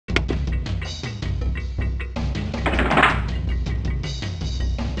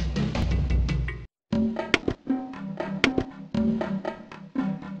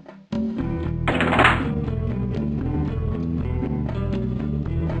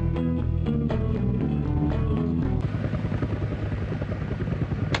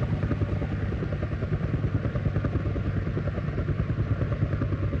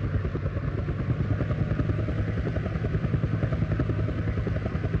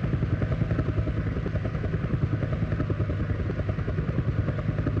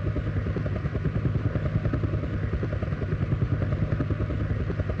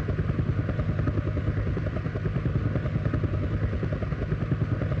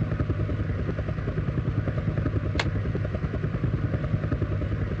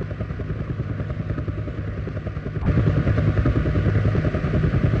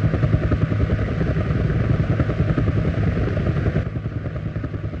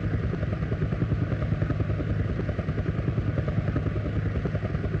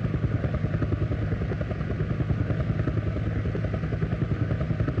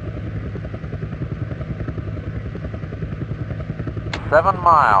7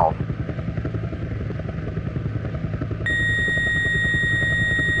 miles.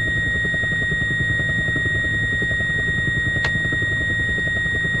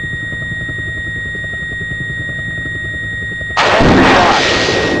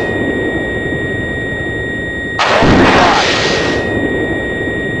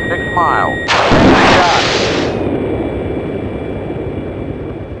 Miles.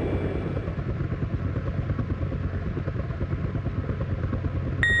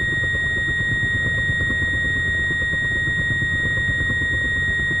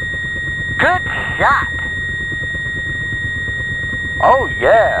 Good shot. Oh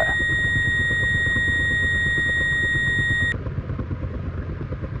yeah.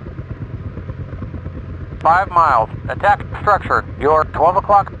 Five miles. Attack structure. Your 12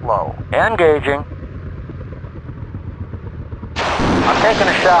 o'clock flow. Engaging. I'm taking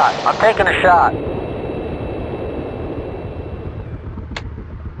a shot. I'm taking a shot.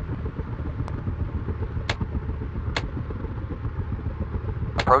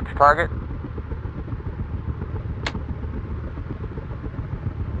 Approach target.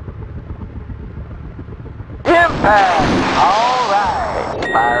 Impact! All right.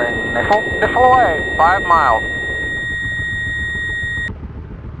 Firing missile. Missile away. 5 miles.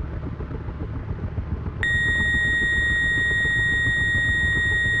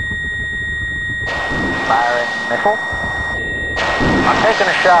 Firing missile. I'm taking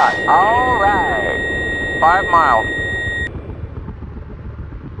a shot. All right. 5 miles.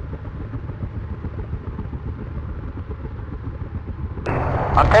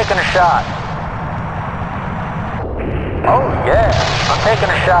 I'm taking a shot. Oh yeah, I'm taking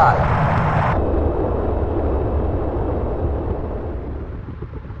a shot.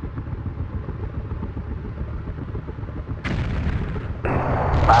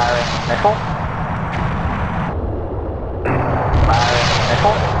 Firing missile. Firing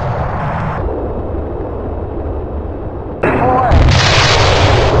missile. Missile away.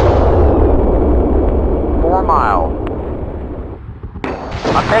 4 miles.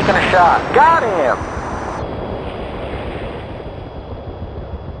 I'm taking a shot. Got him!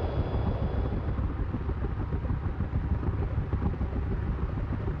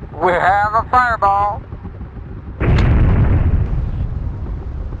 We have a fireball.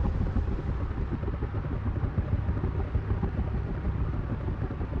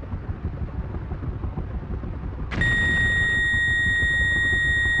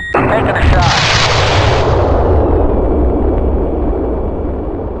 I'm taking a shot.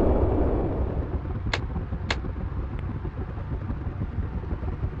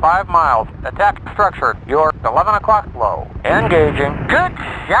 Five miles. Attack structure. Your 11 o'clock flow. Engaging. Good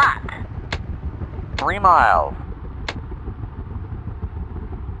shot. 3 miles.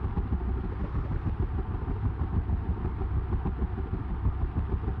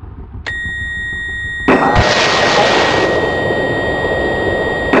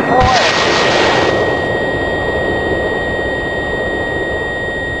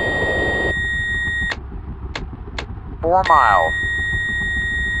 Four miles.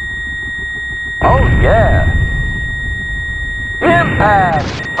 Oh yeah. Impact!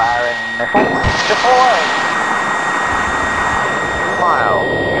 Firing missile. Deploy! 2 miles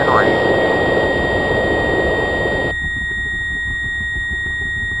in range.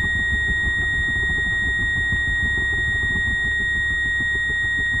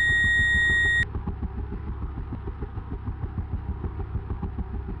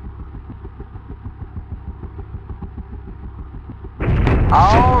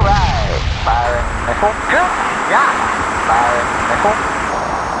 All right. Firing missile. Good shot. Firing missile.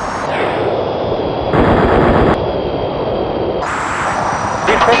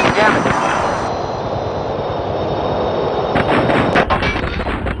 Defense damage.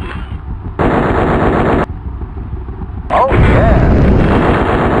 Oh yeah.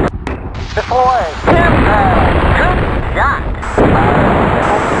 Deploy. Impact. Good shot. Firing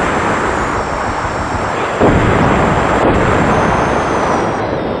missile.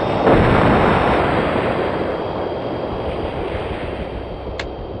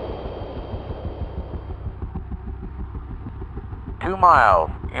 2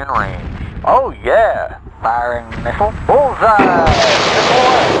 miles in range. Oh yeah! Firing missile. Bullseye!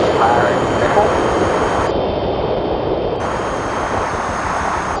 Deploy! Firing missile.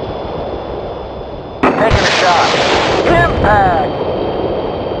 I'm taking a shot. Impact!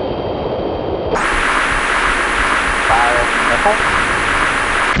 Firing missile.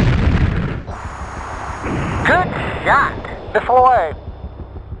 Good shot! Deploy!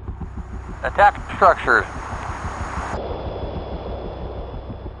 Attack structures.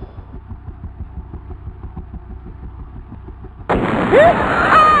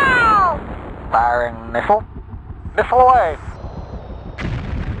 Yeehaw! Firing missile. Missile away.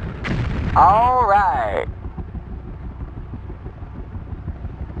 All right.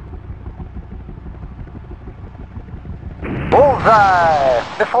 Bullseye!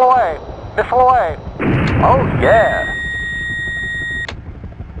 Missile away! Missile away! Oh yeah!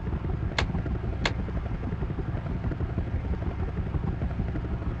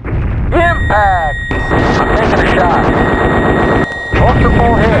 Impact! I'm taking a shot.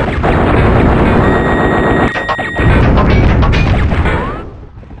 Multiple hit.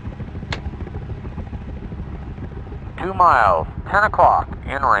 2 miles, 10 o'clock,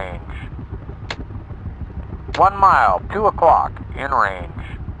 in range. 1 mile, 2 o'clock, in range.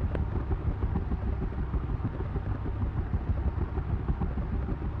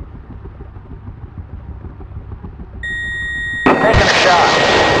 Taking a shot.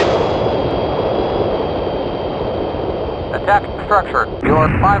 Attack structure, you're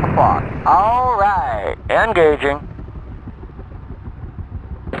 5 o'clock. All right, engaging.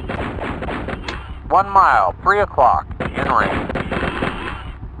 1 mile, 3 o'clock, in range.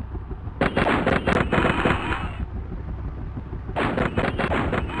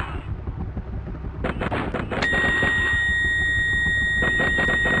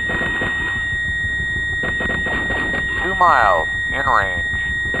 Miles in range.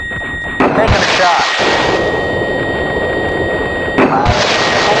 Taking a shot.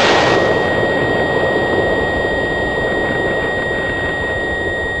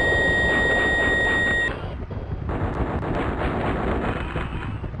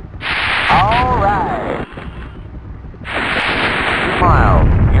 All right. 2 miles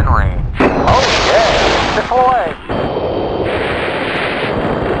in range. Oh yeah, missile away.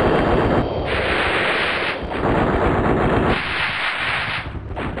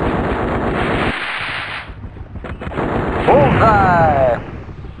 Bullseye!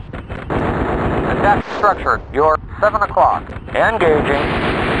 Attack structure, you're 7 o'clock. Engaging.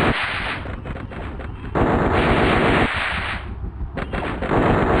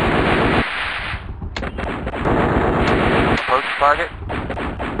 Approach target.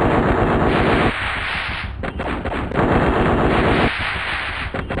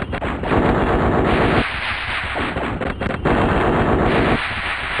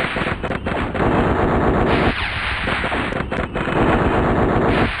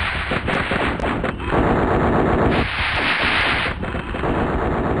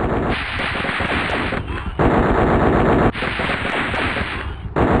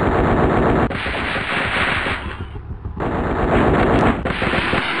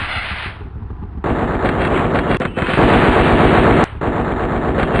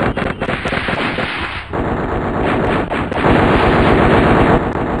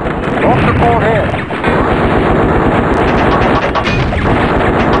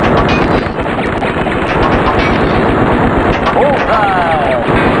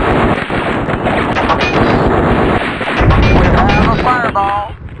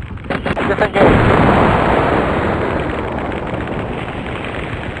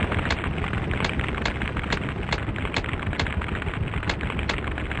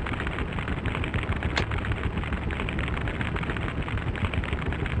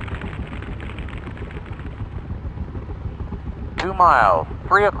 Miles,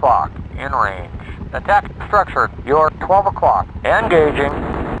 3 o'clock, in range. Attack structure, you're 12 o'clock. Engaging.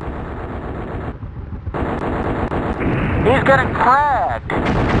 He's getting cracked.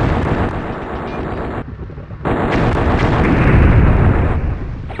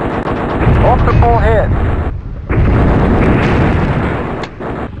 Multiple hits.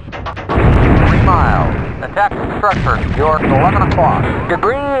 3 miles. Attack structure, you're 11 o'clock.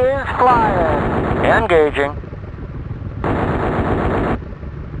 Debris is flying. Engaging.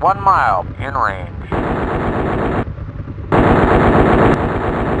 1 mile, in range.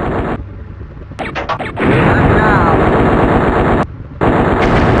 And now.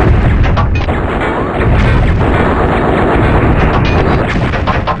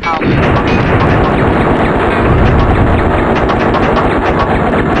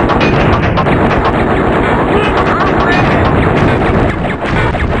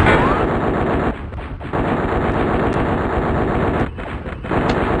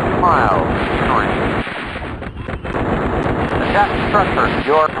 Structure,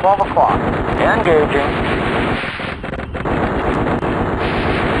 you're 12 o'clock. Engaging.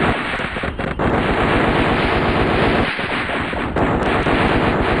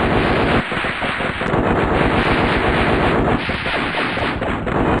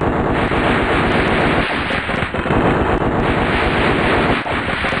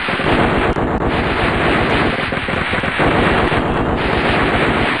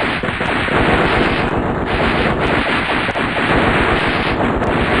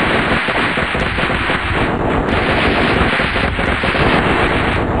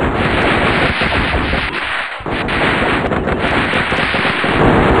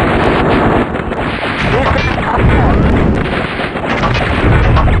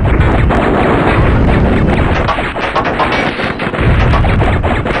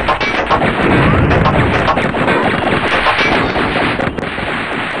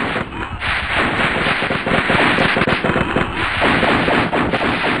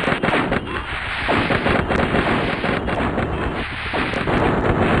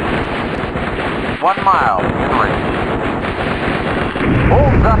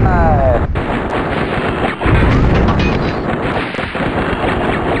 Bullseye!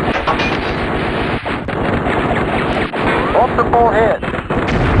 Multiple hits.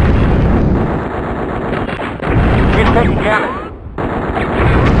 He's taking damage.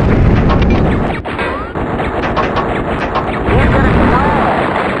 He's getting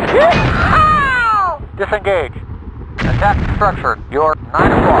flagged. Yeah! Disengage. Attack structure. You're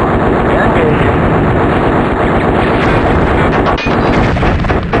 9 o'clock. Engaging.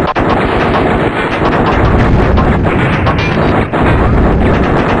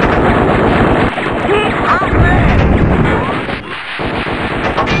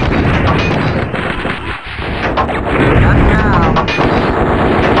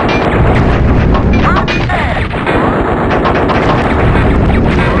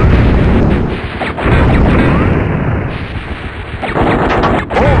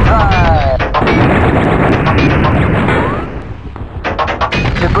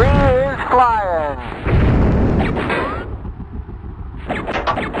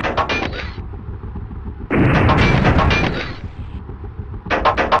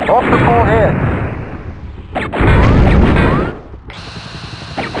 Multiple hits.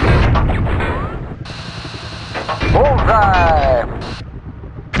 Bullseye.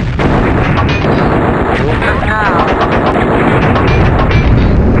 Moving now.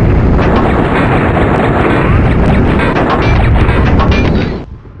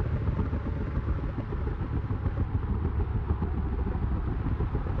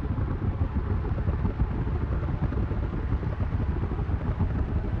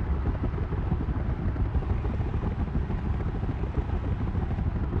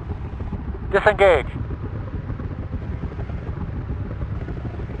 Disengage.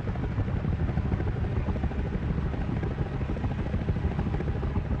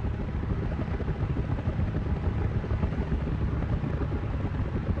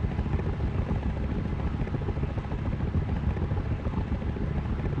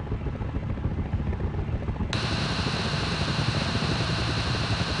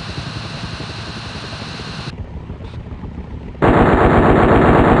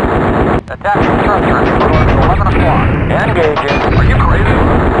 Attack structure towards 11 o'clock. Engaging. Are you crazy?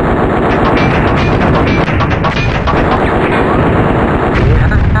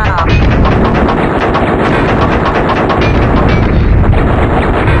 Here's now.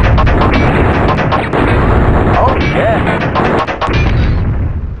 Oh, yeah.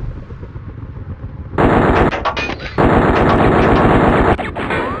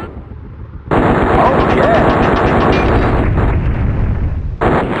 Oh, yeah.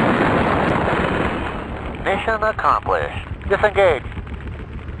 Mission accomplished. Disengage.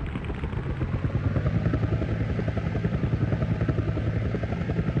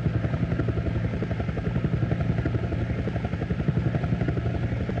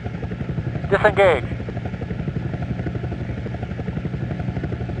 Disengage.